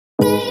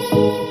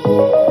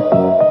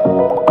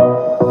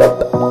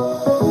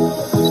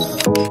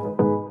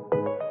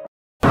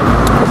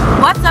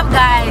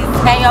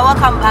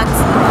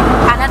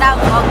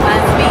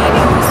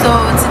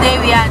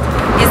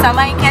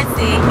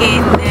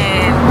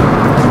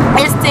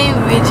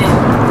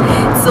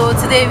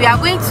we are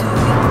going to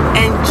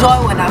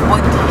enjoy on our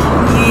body.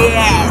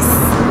 Yes,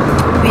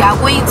 we are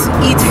going to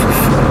eat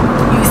fufu.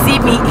 You see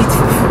me eat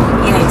fufu.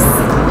 Yes.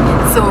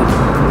 So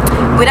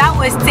without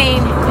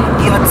wasting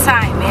your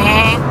time,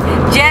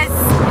 just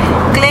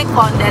click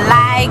on the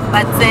like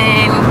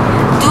button,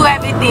 do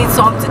everything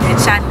to up to the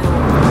channel.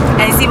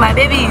 And see, my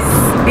baby is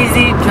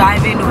busy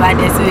driving over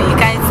there, so you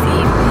can't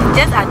see.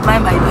 Just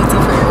admire my beauty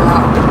for a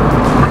while.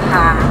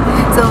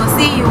 So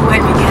see you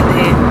when we get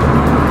there.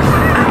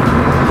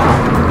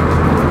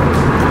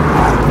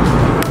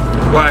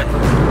 What?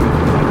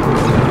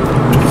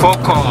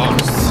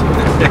 Focus.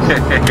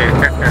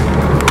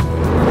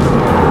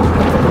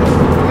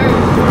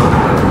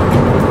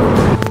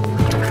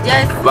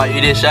 Yes. But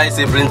you the shy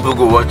siblings will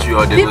go watch you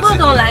or they people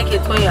don't like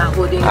it when you are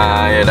holding.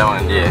 Yeah, that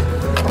one, yeah.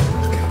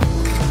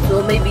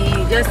 So maybe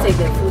just take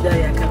the food that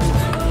you are coming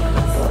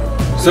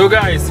to. So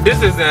guys,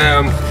 this is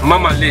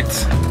Mama Lit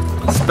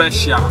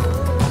special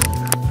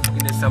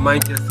in the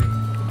Samantha.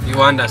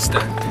 You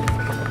understand?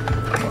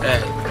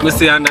 We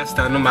say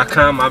understand, no, my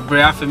car, my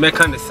breath, my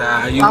kind of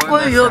you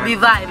understand. You'll be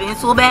vibing,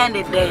 so bend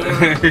it there.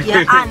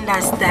 You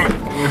understand?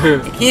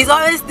 He's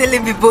always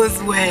stealing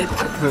people's words.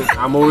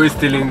 I'm always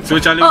stealing. So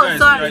Charlie, oh,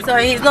 guys,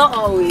 sorry, he's not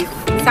always.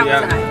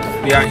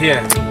 Sometimes. We are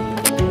here. So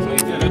you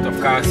see a lot of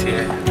cars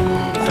here.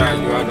 So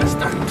you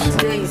understand.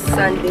 Today is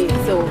Sunday,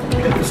 so.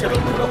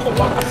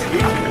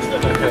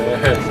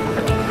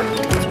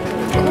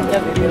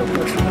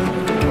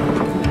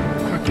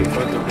 Okay,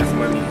 front of this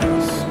money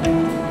house.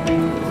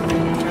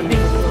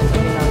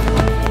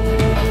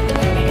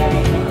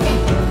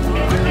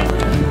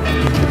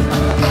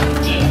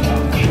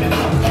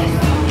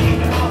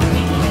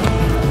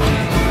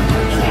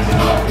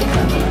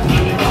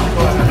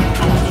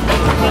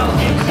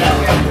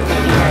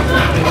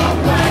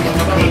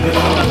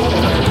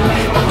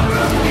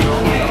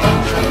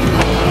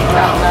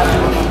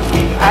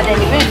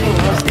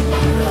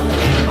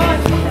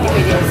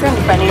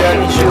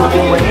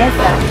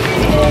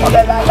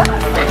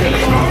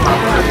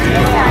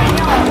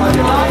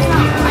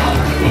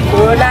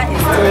 Corona is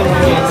still in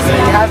here, so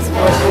you have to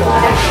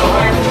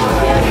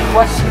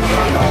wash it.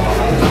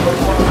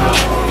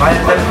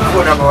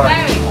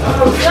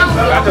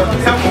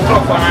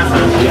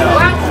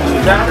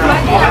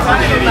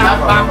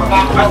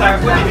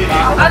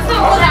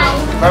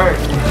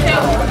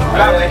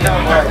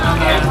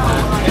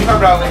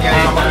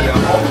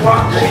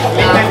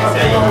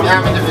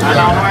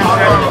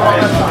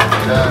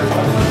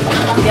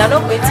 We are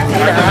not going to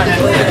clean our hands,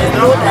 but you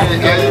know that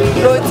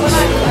no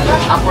tissue.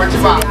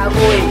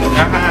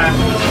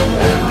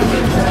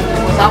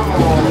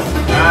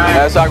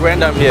 So I went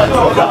down here. Guys,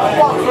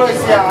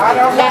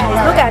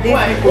 look at these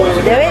people,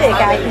 the way they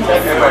can eat.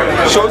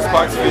 Show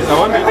Sparks face. I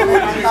want to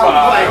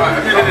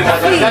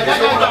See,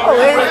 oh,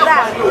 where is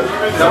that?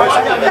 Look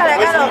at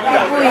the kind of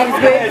people he's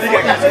with.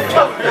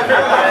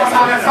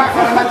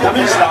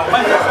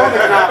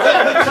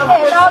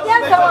 Hey, now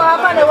just come on,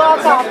 I'm on the World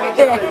Cup.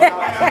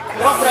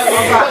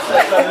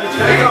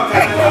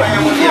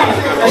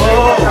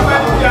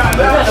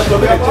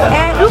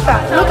 And look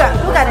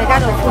at the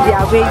kind of food they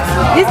are going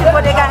to. This is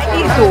what they can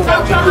eat too.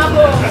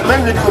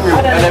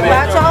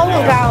 That's all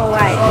we got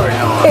away.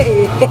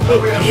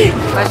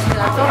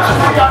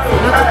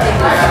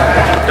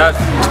 That's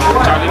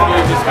Charlie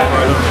this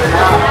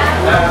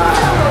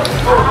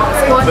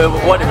But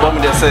what the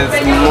government says,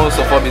 most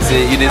of what we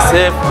say, you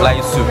deserve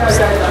like soups.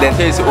 Then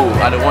they say, oh,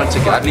 I don't want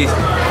chicken. At least,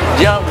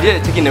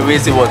 they're taking away,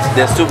 say what?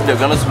 The soup, they're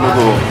gonna smoke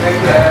over.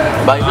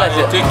 But if like,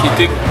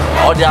 take,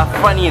 or they are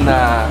funny in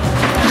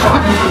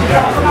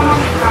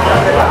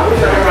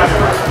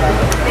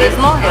It's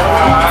not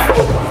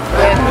healthy.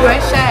 When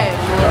pressure and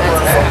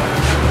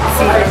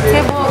see the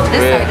table,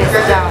 this side is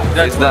down.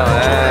 That's down.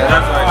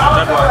 That's why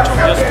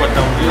just put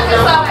down.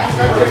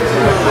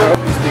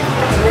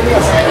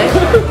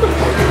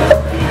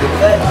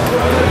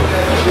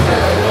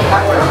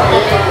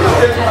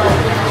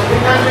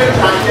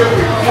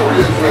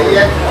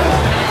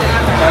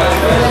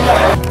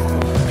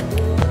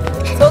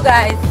 So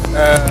guys,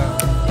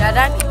 we are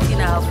done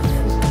eating our food.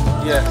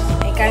 Yes.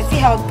 You can see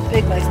how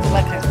big my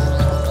stomach is.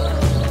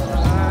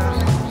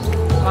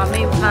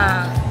 Mommy,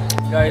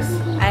 Guys,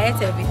 I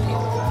ate everything.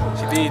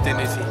 she didn't eat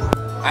anything.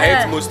 I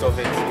ate most of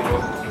it, you know,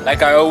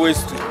 like I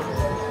always do.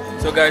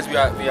 So guys, we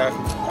are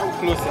come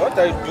close. What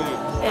are you doing?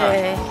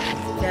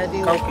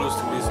 Come close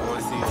to me so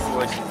see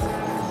what she's doing.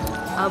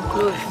 I'm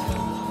close.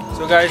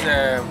 So guys,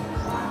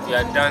 we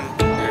are done.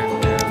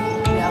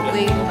 We are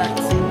going back.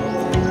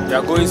 We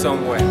are going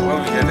somewhere.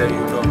 When we get there,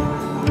 you know.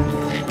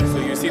 So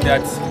you see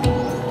that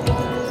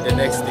the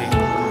next day.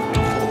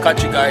 We'll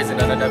catch you guys in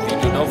another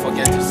video. Don't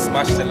forget to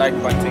smash the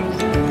like button,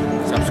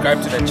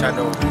 subscribe to the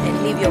channel,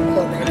 and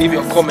leave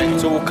your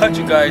comment. So we'll catch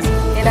you guys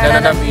in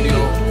another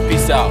video.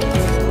 Peace out.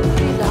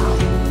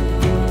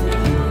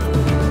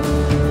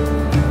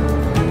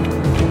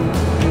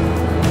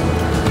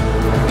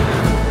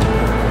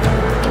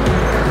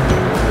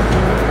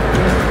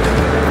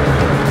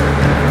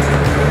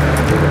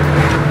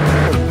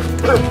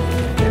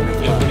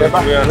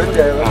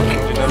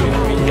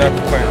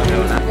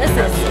 This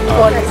is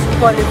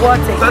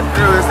polyvoltaic.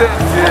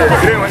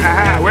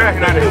 Where are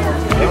you?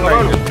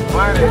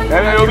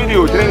 Video,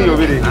 training your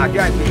video.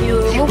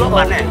 You move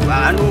on. I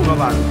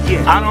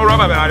know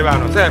rubber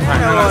band. Say, I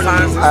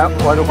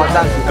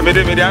made a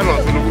video on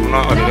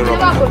the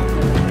rubber.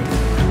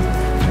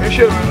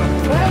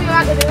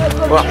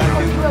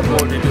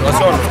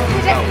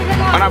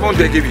 And I won't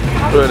take it.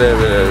 Oh,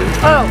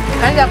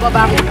 and I go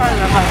back.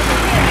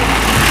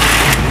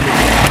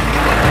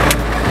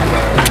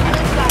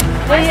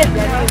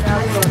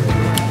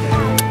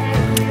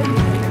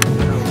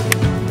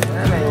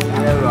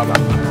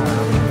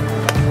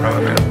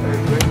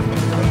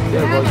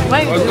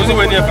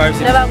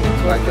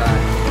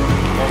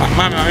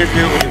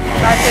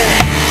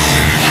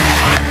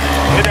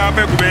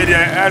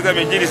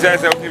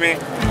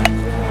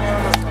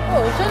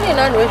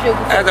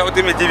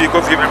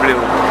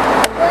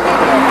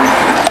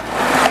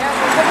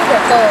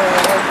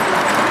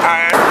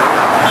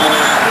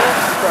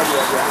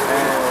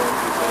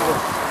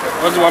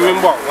 What's the woman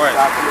bought? Why?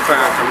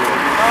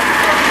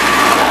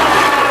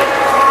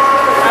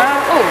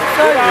 Oh,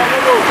 sorry.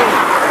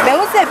 There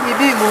was a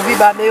baby movie,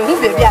 but who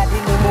baby I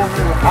didn't know.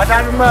 I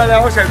don't know. I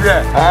was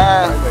there.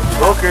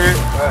 Okay.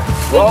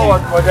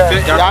 What for that?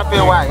 Happy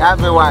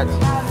one.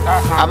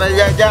 I mean,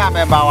 yeah, I'm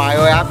about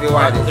happy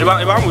one. If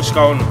I'm with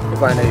Scout,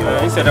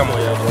 instead of my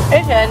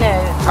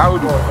How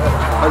do you?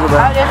 How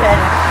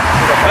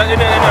do you?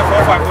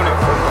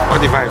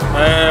 45.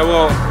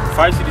 Well,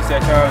 5 cities I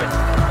can.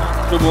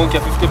 You won't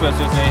get 50%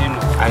 in.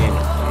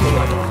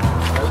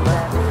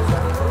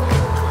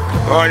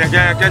 Oh, you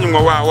can't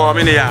go out.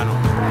 Many are.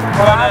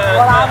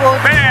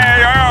 Hey,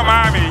 your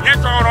mommy, you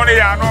don't know the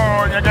Yano,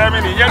 you get me,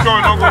 you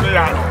don't know the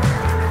Yano.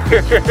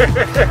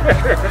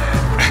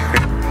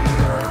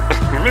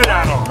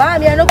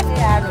 Mommy, I know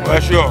Piano. For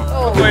sure.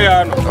 Oh,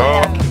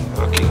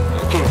 okay.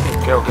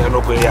 Okay, no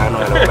Piano.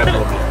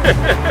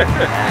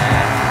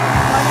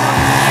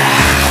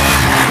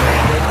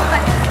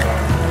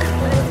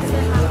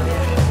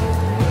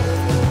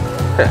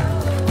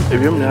 If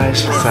you're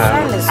nice,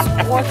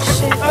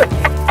 watching.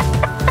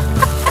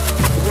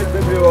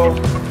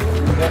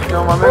 No,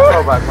 my man,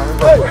 go back.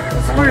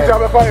 Squeeze out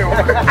the fire.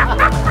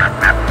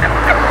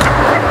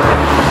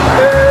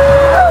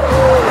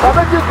 I'm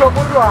going to go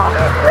to the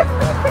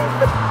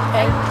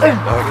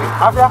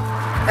Afra?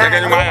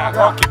 Take my hand.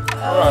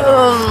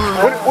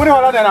 What do you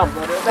want to do now?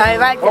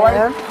 Right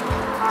there.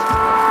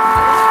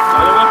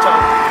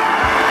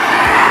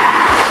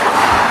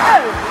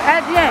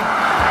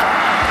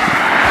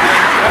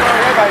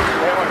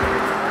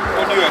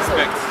 What do you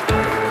expect?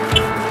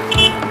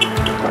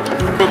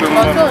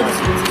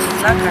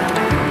 I'm